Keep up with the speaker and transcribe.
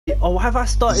Oh, have I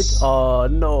started? Oh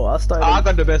no, I started. I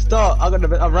got the best start. I'm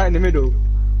right in the middle.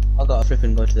 I gotta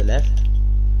flipping go to the left.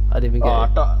 I didn't even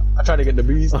get it. I tried to get the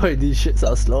beast. Oh, these shits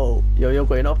are slow. Yo, you're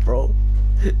going off, bro.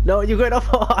 No, you're going off.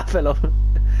 Oh, I fell off.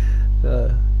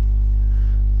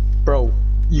 Bro,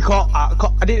 you can't.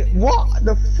 I didn't. What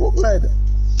the fuck, lad?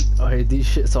 Oh, these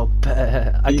shits are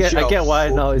bad. I get why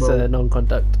now it's a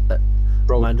non-contact.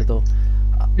 Bro, mind though.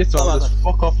 This one just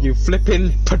fuck off, you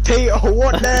flipping potato.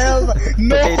 What the hell?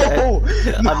 No,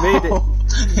 I made it.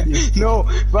 No,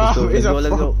 bro. Let's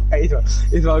go.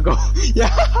 It's my go. Yeah,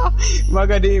 my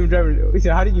guy didn't even drive.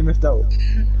 Listen, how did you miss that?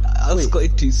 I was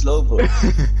going too slow, bro.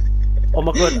 Oh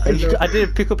my god, I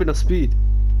didn't pick up enough speed.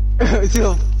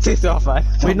 Still off, man.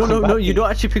 Wait, no, you don't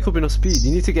actually pick up enough speed.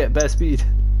 You need to get better speed.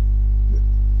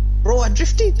 Bro, I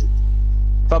drifted.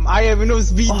 I have enough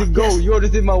speed to go. Yes. You're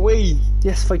just in my way.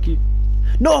 Yes, thank you.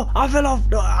 No, I fell off.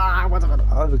 No, what the fuck?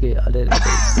 Oh, okay, I did it.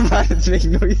 Man, it's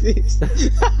making noises.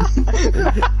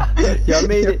 Yeah, I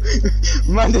made it.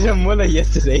 Man did a muller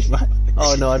yesterday, man.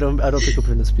 Oh no, I don't pick up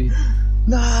enough speed.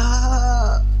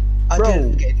 Nah.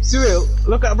 Bro, Cyril,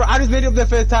 look at bro. I just made it up the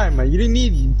first time, man. You didn't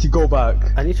need to go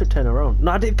back. I need to turn around.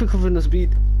 No, I didn't pick up enough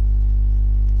speed.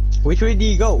 Which way do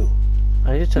you go?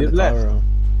 I need to turn the car around.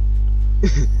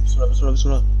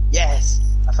 Slow. Yes!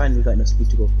 I finally got enough speed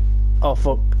to go. Oh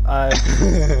fuck.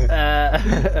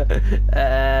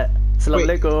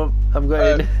 Assalamualaikum. I'm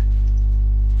going.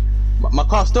 My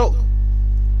car's stuck.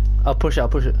 I'll push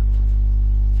it.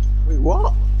 Wait,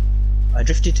 what? I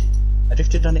drifted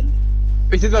on it.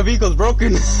 It says my vehicle's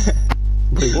broken.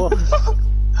 Wait, what?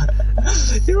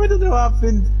 You don't know what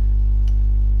happened.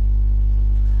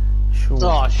 Sure.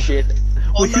 Oh shit.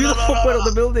 Wait, who the fuck went up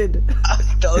the building?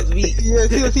 That was me. Yeah,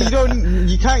 see,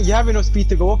 you have enough speed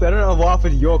to go up. I don't know what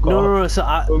happened to your car. No, so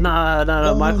nah,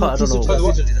 my car, I don't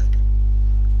know.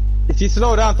 If you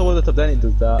slow down towards the top, then it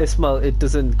does that. It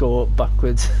doesn't go up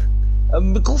backwards.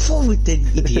 Go forward then,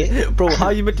 idiot. Bro, how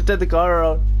you meant to turn the car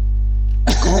around?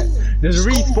 Just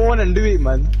respawn and do it,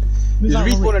 man. Just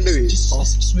respawn and do it.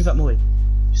 Just move that more way.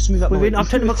 Just move that more way. Wait, I'm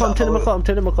turning my car.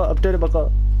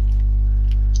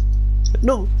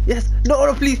 No, yes,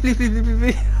 no, please.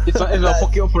 It's not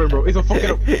fuck it up for him, bro. It's not fuck it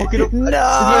up. No,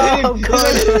 I'm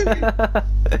coming.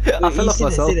 I fell off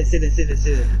myself. Sit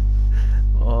there.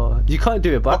 Oh, you can't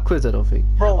do it backwards, I don't think.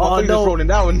 Bro, my thing's rolling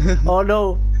down. Oh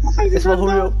no, it's my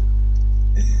Julio.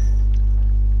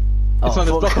 It's on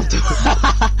the block of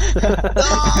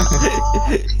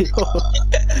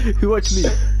Who watched me?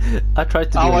 I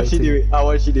tried to do it. I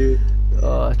watched you do it.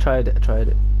 Oh, I tried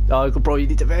it. Oh, bro, you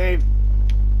need to move.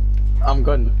 I'm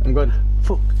gone.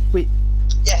 Fuck, wait.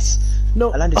 Yes!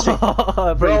 No. I landed straight.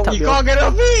 Bro, you can't get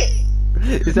off it!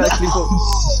 It's actually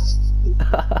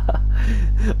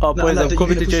Oh boys, I'm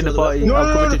coming to join the party. No.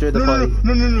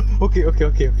 Okay.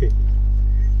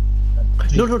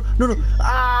 No.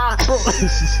 Ah, bro.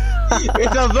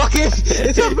 It's not blocking.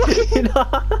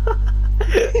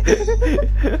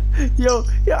 Yo.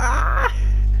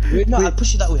 Wait, no, I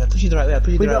push it that way. I push it the right way.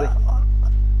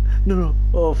 No.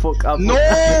 Oh fuck. No!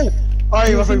 Oh,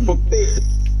 you must have fucked it.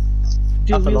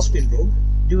 Do a wheel spin, bro.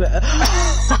 Do it.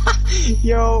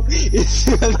 Yo, it's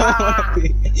Where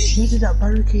did that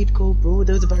barricade go, bro?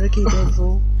 There was a barricade there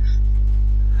before.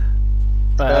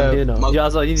 Right, I'm here now. Yeah,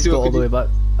 so you need to go all the way back.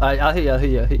 I'll hit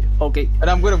you. Okay. And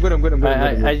I'm good.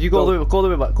 Alright, you go all the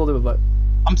way back.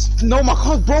 No, my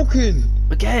car's broken.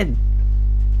 Again.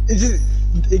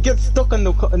 It gets stuck on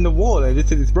the wall and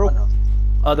it's broken.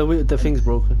 Oh, the thing's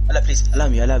broken. Please, allow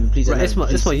me, please. Right,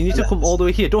 Isma, you need to come all the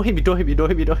way here. Don't hit me, please.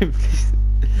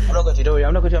 I'm not going to, don't worry.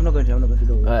 I'm not going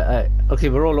to. Alright. Okay,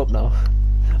 we're all up now.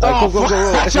 Alright, go.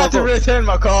 I tried to return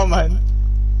my car, man.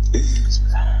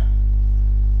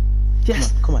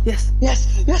 Yes. Come on. Yes.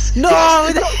 No!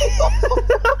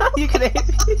 You can hit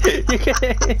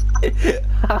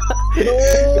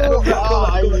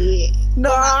me.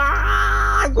 No!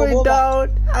 I'm going down.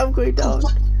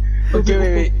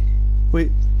 Okay,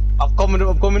 wait. I'm coming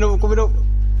up.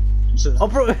 Oh,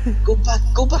 bro. Go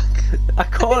back. I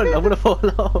can't. I'm gonna fall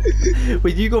off.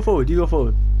 Wait, you go forward.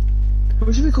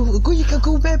 Where should we go? You can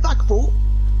go back, bro.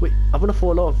 Wait, I'm gonna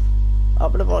fall off.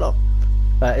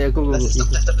 Alright, yeah, go. Left.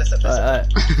 Alright.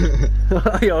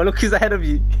 Yo, look who's ahead of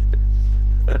you.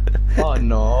 Oh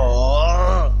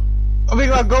no! I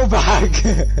mean, I go back.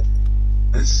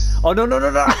 Oh no! No,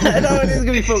 this is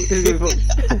gonna be fucked.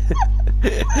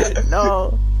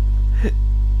 No.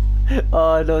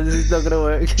 Oh no, this is not gonna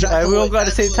work. Alright, we all go at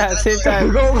the same time.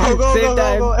 Go.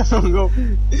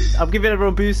 I'm giving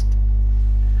everyone a boost.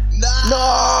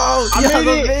 No!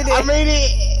 I made it!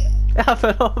 I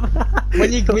fell off.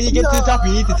 When you get to the top,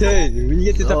 you need to turn. You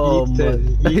need to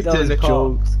turn. That was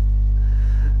jokes.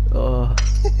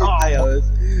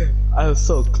 I was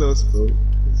so close, bro.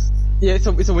 Yeah,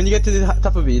 so when you get to the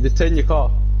top of it, you turn your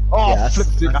car. Oh, Yeah,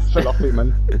 flipped it. I fell off it,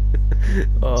 man.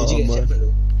 Oh, Did you get a man. checkpoint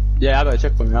though? Yeah, I got a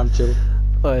checkpoint, I'm chill.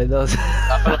 Alright, that was...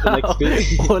 I fell off the next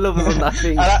bit. All of us on that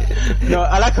thing.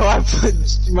 I like how I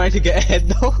managed to get ahead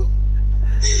though.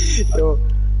 Yo,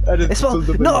 I just Ismael, pulled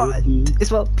up no! in the-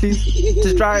 Ismael, please,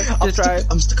 just drive, just drive.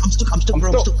 I'm stuck, bro,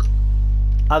 I'm stuck.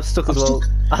 I'm stuck as well.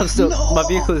 I'm stuck. No, My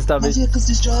vehicle is my damaged. vehicle's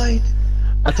destroyed.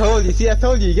 I told you,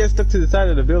 you get stuck to the side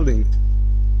of the building.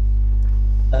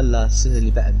 Allah,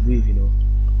 silly better move, you know.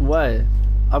 Why?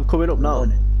 I'm coming up now.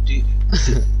 Dude,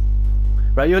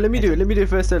 Right, yo, let me do it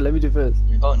first then, let me do it first.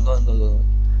 go on.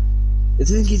 The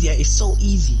thing is, yeah, it's so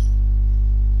easy.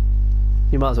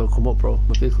 You might as well come up, bro.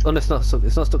 My vehicle. Oh, no, it's not stuck,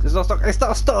 it's not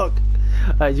stuck!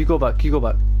 Alright, you go back. Wait,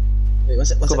 one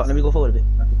sec, Go back. let me go forward a bit.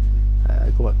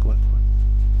 Alright, go back.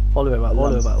 All the way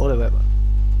back.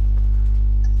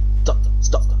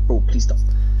 Stop, bro, please stop.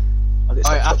 Okay,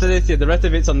 Alright, after this, yeah, the rest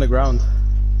of it's on the ground.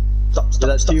 Stop.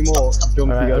 That's two more. Jump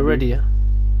Alright, together. are you ready, yeah?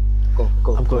 Go.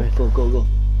 I'm going. Go.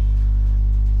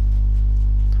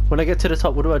 When I get to the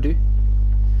top, what do I do?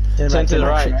 Turn to the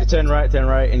right, turn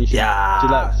right, and you should, Yeah.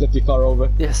 like flip your car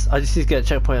over. Yes, I just need to get a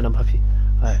checkpoint and I'm happy.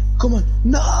 Alright. Come on.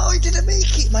 No, I didn't make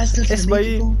it. Man, still didn't make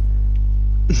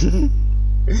it,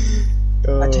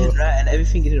 bro. I turned right and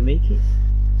everything didn't make it.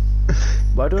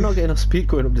 Why do I not get enough speed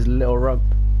going up this little ramp?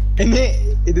 And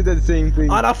it did the same thing.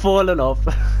 And I've fallen off.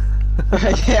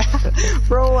 Yeah,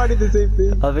 bro, I did the same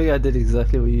thing. I think I did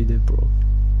exactly what you did, bro.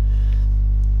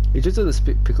 It just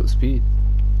doesn't pick up speed.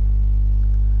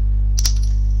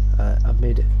 I've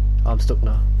made it. I'm stuck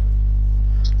now.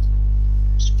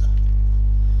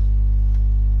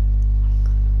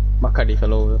 My caddy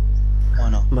fell over. Oh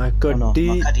no. My god, My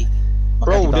caddy.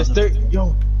 Bro, there's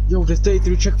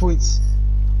 33 checkpoints.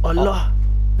 Allah!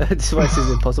 This device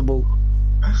is impossible.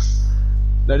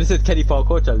 No, this is caddy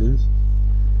parkour challenge.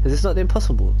 Is this not the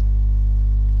impossible?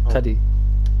 Oh. Caddy.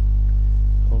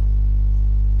 Oh.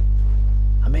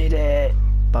 I made it!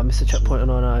 But I missed a checkpoint.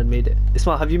 No, I made it.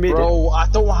 Ismail, have you made it? Bro, I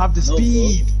don't have the No,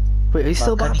 speed. Wait, are you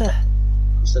still back caddy. there?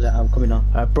 So that I'm coming now.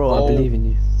 Alright, bro, Oh. I believe in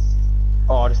you.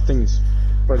 Oh, this thing's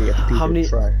pretty a How many?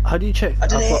 try. How do you check? I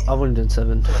did it. I've only done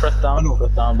 7. Press down,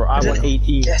 bro. I won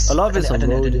 18. Yes. A lot of it's on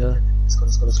road, yeah. Let's go.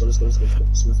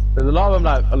 There's a lot of them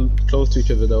like close to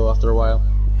each other though after a while.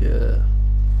 Yeah.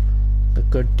 The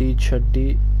goodie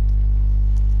chuddy.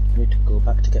 I need to go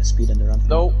back to get speed on the ramp.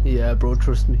 No. Yeah, bro,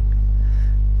 trust me.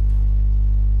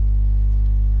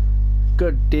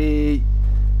 Goodie.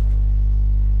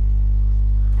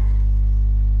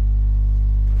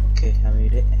 Okay, I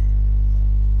made it.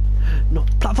 No,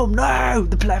 platform, no!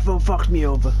 The platform fucked me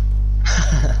over.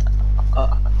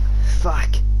 Fuck.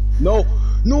 No.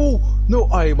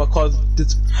 Aye, my car's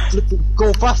just flipping.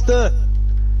 Go faster.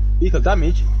 Vehicle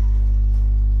damage.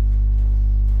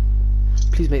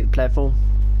 Please make the platform.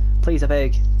 Please, I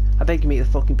beg. I beg you make the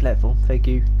fucking platform. Thank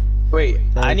you. Wait,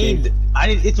 I need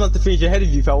Itman to finish ahead of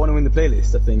you if I want to win the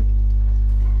playlist. I think.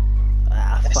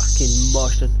 Ah, Yes. fucking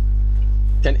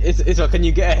Martian. Can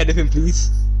you get ahead of him,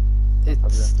 please?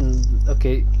 It's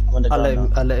okay. I'm on the I'll let ground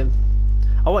him. now. I'll let him.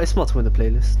 I want Ismail to win the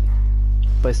playlist,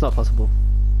 but it's not possible.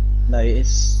 No,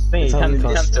 it's. I think if it I can, win it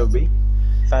this can still one- be.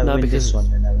 If I No, win because- this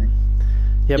one, then I win.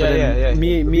 Yeah, but then me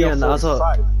You'll and be on Azza,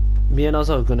 45. me and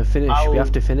Azza are gonna finish. We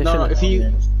have to finish. No, innit? if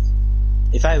you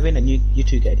If I win and you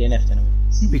two get a DNF, then I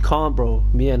win. We can't, bro.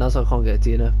 Me and Azza can't get a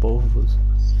DNF, both of us,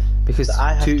 because So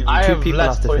I have two to- I two have people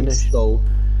less have to points finish. though.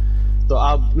 So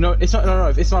it's not no.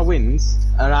 If Ismail wins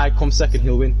and I come second,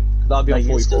 he'll win. 'Cause I'll be No, on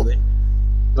you'll still 44. win.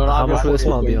 No, How I'll be much on will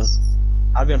 44 Ismail be on? points.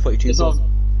 I'll be on 42. It's not.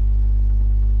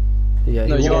 Yeah,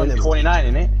 No, he you're won't. on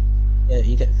 49, innit? Yeah,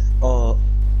 you get. Oh.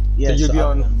 Yeah, So you'll so be I'll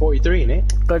on 43,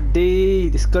 innit? God D,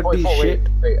 this God D 44, shit.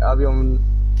 wait, I'll be on.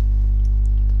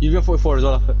 You'll be on 44 as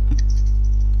well.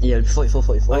 Yeah, 44.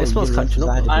 Oh, it smells You'll win, catching 'cause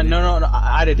up. I had a No,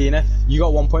 I had a DNF. You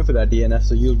got 1 point for that DNF,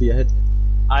 so you'll be ahead.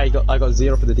 I got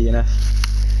 0 for the DNF.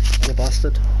 You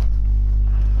bastard.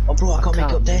 Oh, bro, I can't make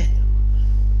it up there.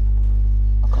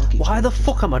 I can't keep. Why the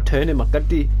fuck am I turning, my God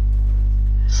D?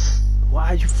 Why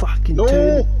are you fucking No!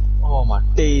 turning? Oh my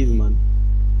days, man.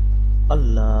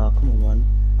 Allah, come on,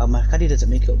 man. My caddy doesn't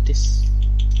make it up this.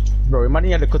 Bro, you might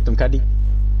need to custom caddy.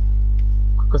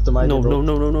 Customize No, it, bro.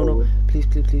 no. Please.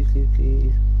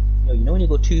 Yo, you know when you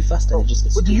go too fast and it just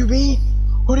gets. What do you mean?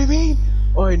 What do you mean?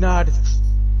 Oh, nah, this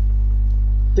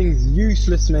thing's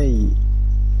useless, mate.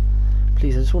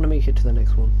 Please, I just want to make it to the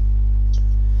next one.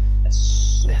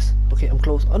 Yes. Yes. Okay, I'm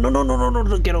close. Oh,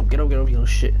 no. Get up, you know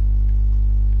shit.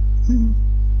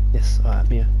 Yes, alright,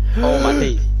 Mia. Oh my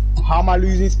days. How am I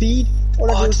losing speed? What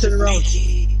Oh, am I did turn it around? break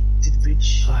it? Did it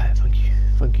bridge. Alright, thank you.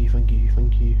 Thank you, thank you,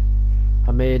 thank you.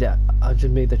 I made it. I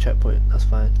just made the checkpoint, that's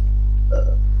fine.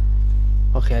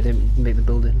 Okay, I didn't make the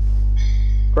building.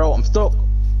 Bro, I'm stuck.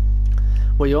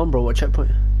 What you on, bro? What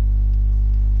checkpoint?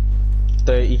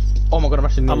 30. Oh my god, I'm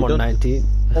actually nearly I'm on done. 19.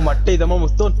 Oh my days, I'm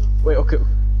almost done. Wait, okay.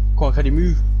 Come on, can you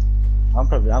move?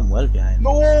 I'm well behind.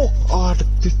 No! Oh,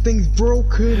 this thing's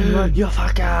broken, man. You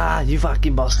fucker! You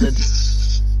fucking bastard!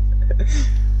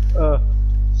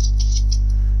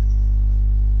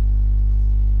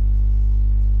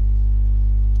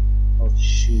 Oh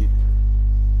shoot.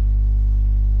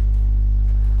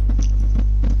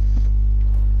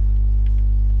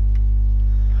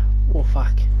 Oh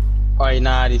fuck. Alright,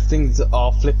 nah, these things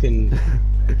are flipping.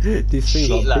 These things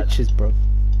Shit, are lad. bitches, bro.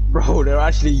 Bro, they're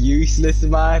actually useless,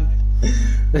 man.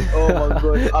 Oh my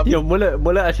god. Yo,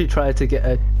 Mullet actually tried to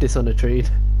get this on a train.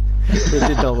 It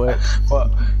did not work.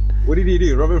 What did he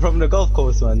do? Rob it from the golf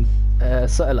course, man?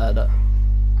 Something like that.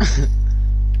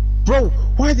 Bro,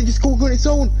 why did it just go on its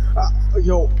own?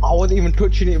 Yo, I wasn't even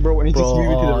touching it, bro, and it just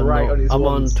moved to the right no. on its own. I'm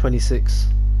on 26.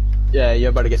 Yeah, you're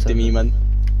about to get to me, man.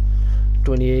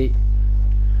 28.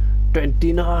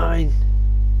 29.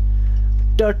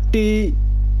 30.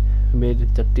 We made it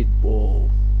 30. Whoa.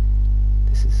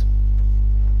 This is...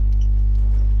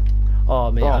 Oh,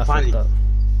 mate, I finally. fucked up.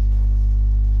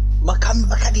 My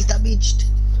caddy's damaged.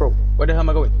 Bro, where the hell am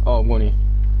I going? Oh, I'm going here.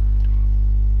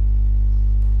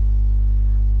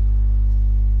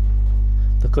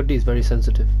 The caddy is very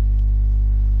sensitive.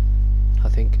 I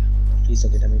think. Please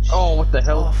don't get damaged. Oh, what the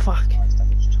hell? Oh, fuck. Oh, it's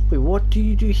damaged. Wait, what do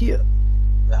you do here?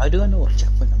 How do I know what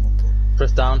checkpoint I'm on, bro?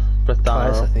 Press down, Twice, I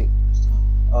arrow. think.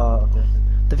 Oh, okay.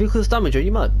 The vehicle's damaged, are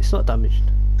you mad? It's not damaged.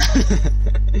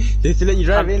 They still let you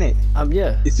drive, innit?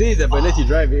 Yeah. It says that, but it lets you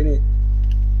drive, innit?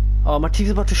 Oh, my TV's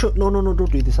about to shut. No, don't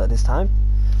do this at this time.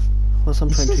 What's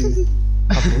I'm trying to...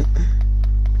 happen?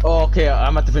 Oh, okay,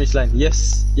 I'm at the finish line.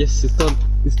 Yes, it's done.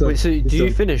 It's done. Wait, so It's do you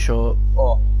done. finish or...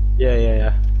 Oh,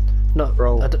 yeah. No,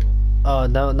 Bro. Oh,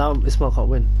 now Ismail can't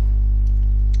win.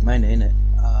 Mine ain't it?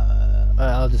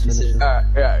 I'll just This finish is- it.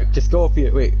 Yeah, just go up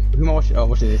here. Wait, who am I watching? Oh, I'm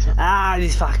watching this one. Ah,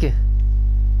 this fucker.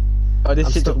 Oh, this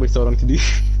I'm shit stuck. took me so long to do.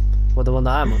 What, the one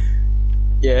that I'm on?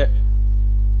 Yeah,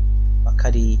 My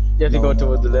caddy. you have to go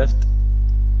towards the left.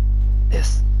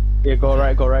 Yes. Yeah, go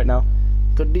right now.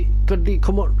 Goody,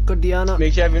 come on, Godiana.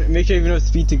 Make sure you have enough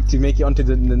speed to make it onto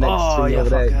the next Oh, thing yeah, over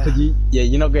there. fuck yeah.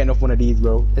 You're not getting off one of these,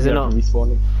 bro. Is it You have to not?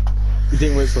 respawn it. It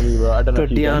didn't work for me, bro. I don't know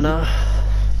if you can. Godiana.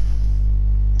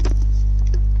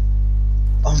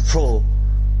 I'm pro.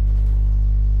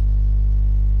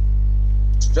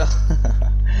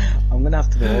 I'm gonna have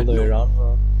to go all the way around,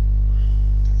 bro.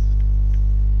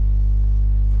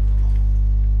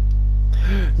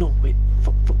 No, wait.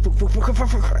 Fuck.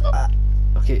 Ah.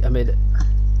 Okay, I made it.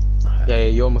 Yeah,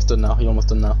 you're almost done now.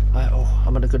 Alright, oh,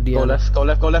 I'm at a Godiana.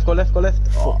 Go left.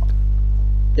 Oh.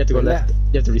 You have to go Wait, left. left.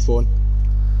 You have to respawn.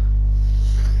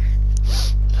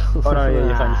 Oh no, yeah,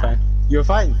 you're fine. You're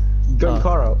fine. You got your Oh.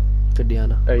 car out.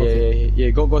 Godiana. Oh yeah, Okay. yeah.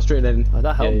 Go straight then. Oh,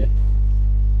 that helped yeah. me.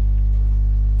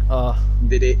 Oh,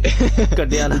 Did it?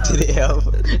 Godiana. Did it help?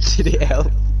 Did it help?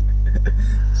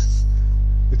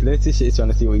 Okay, let's see shit trying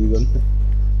to see what you've done.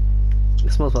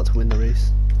 Ismail's about to win the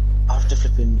race. After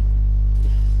flipping.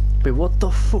 Wait, what the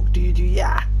fuck do you do?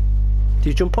 Yeah! Do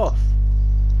you jump off?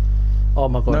 Oh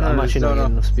my god, No, I'm actually not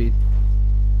getting enough speed.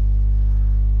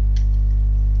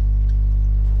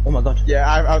 Oh my god.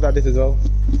 Yeah, I've done this as well.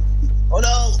 Oh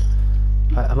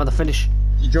no! Right, I'm at the finish.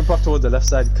 You jump off towards the left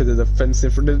side because there's a fence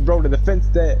in front. Bro, there's a fence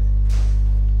there.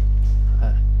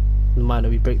 No matter,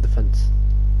 we break the fence.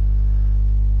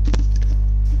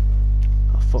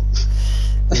 Oh fuck.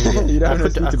 You don't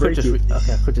have speed to break it.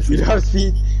 Okay, I could just You don't have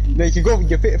speed. No, you can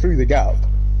fit through the gap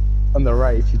on the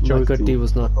right if you My chose good D to.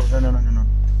 was not. Oh no. The Do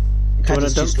you caddy's wanna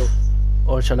too dump? slow.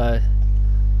 Or shall I?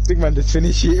 Big man, just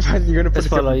finish it, man. You're gonna put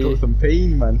That's what I- yourself through some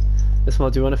pain, man. Ismail,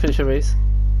 do you want to finish a race?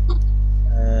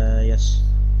 Yes.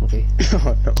 Okay,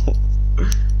 Oh no.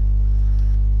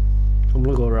 I'm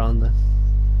gonna go around then.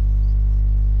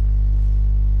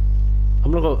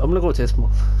 I'm gonna go to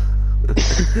Ismail.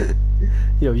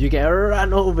 Yo, you get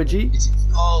ran over, G.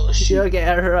 Oh You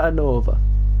get ran over.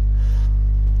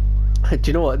 Do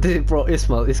you know what, bro,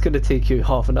 Ismail? It's gonna take you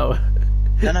half an hour.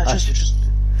 No, just.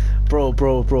 Bro.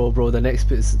 The next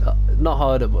bit's not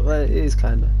harder, but it is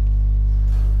kinda.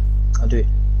 I'll do it.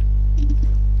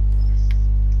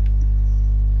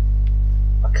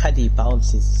 My caddy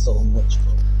bounces so much,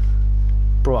 bro.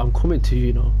 Bro, I'm coming to you,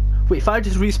 you know. Wait, if I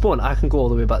just respawn, I can go all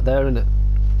the way back there, innit?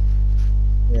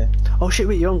 Yeah. Oh shit,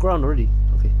 wait, you're on ground already.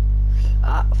 Okay.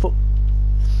 Ah, fuck.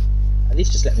 At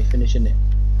least just let me finish, innit?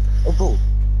 Oh, bro.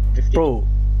 Drifted. Bro.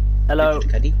 Hello.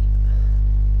 Drifted, caddy.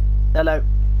 Hello.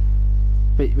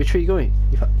 Wait, which way are you going?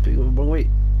 You're going the wrong way.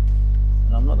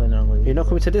 No, I'm not going the wrong way. You're not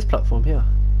coming to this platform here.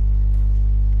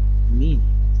 Me,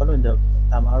 following the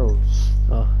damn arrows.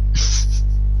 Oh.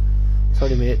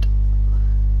 Sorry, mate.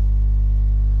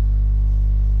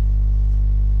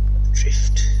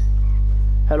 Drift.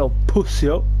 Hello, pussy.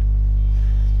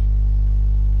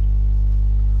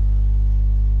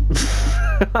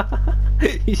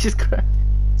 He's just crying.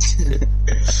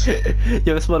 You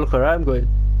ever smell like where I'm going?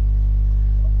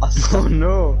 Oh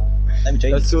no. Let me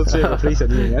change. That's so straight place at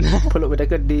me, man. Pull up with a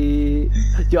caddy.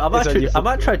 Yo, I might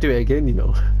try to do it again, you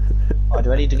know. Oh,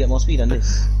 do I need to get more speed on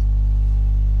this?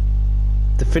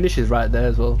 The finish is right there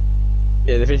as well.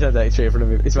 Yeah, the fish is like straight in front of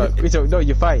me. It's fine. No,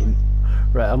 you're fine.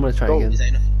 Right, I'm gonna try Go. again. Is that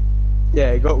enough?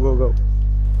 Yeah, go.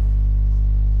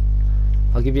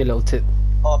 I'll give you a little tip.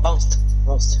 Oh, I bounced.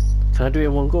 Can I do it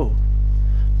in one go?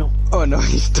 Oh no,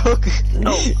 he's stuck.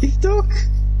 No. He's stuck.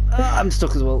 I'm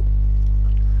stuck as well.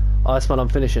 Oh, I smell I'm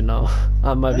finishing now.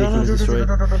 My vehicle is destroyed.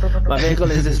 My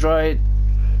vehicle is destroyed.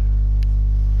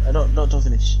 Don't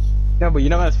finish. No, but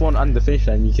you're not gonna spawn on the finish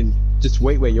line. You can just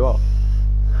wait where you are.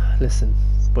 Listen,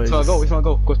 boys. Which one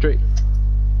go? Go straight.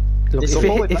 Look, Go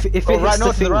forward, if it hits right, no, the to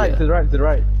the finger, right, to the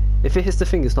right. if it hits the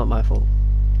finger, it's not my fault.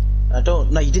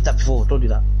 No, you did that before. Don't do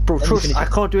that. Bro, Let me trust, finish I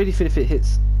it. can't do anything if it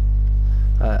hits.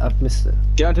 I've missed it.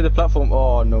 Get onto the platform.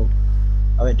 Oh no.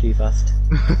 I went too fast.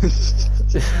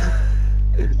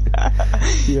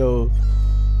 Yo.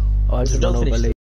 Oh, I just Don't ran over finish. late.